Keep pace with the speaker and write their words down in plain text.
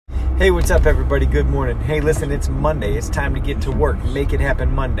Hey, what's up, everybody? Good morning. Hey, listen, it's Monday. It's time to get to work. Make it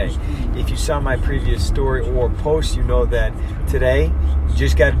happen Monday. If you saw my previous story or post, you know that today you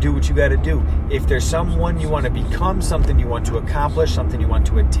just got to do what you got to do. If there's someone you want to become, something you want to accomplish, something you want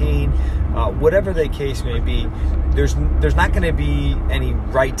to attain, whatever the case may be, there's not going to be any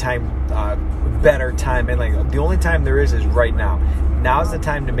right time, better time, and like the only time there is right now. Now's the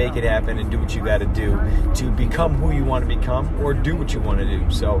time to make it happen and do what you got to do to become who you want to become or do what you want to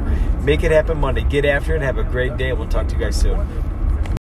do. So make it happen Monday. Get after it. Have a great day. We'll talk to you guys soon.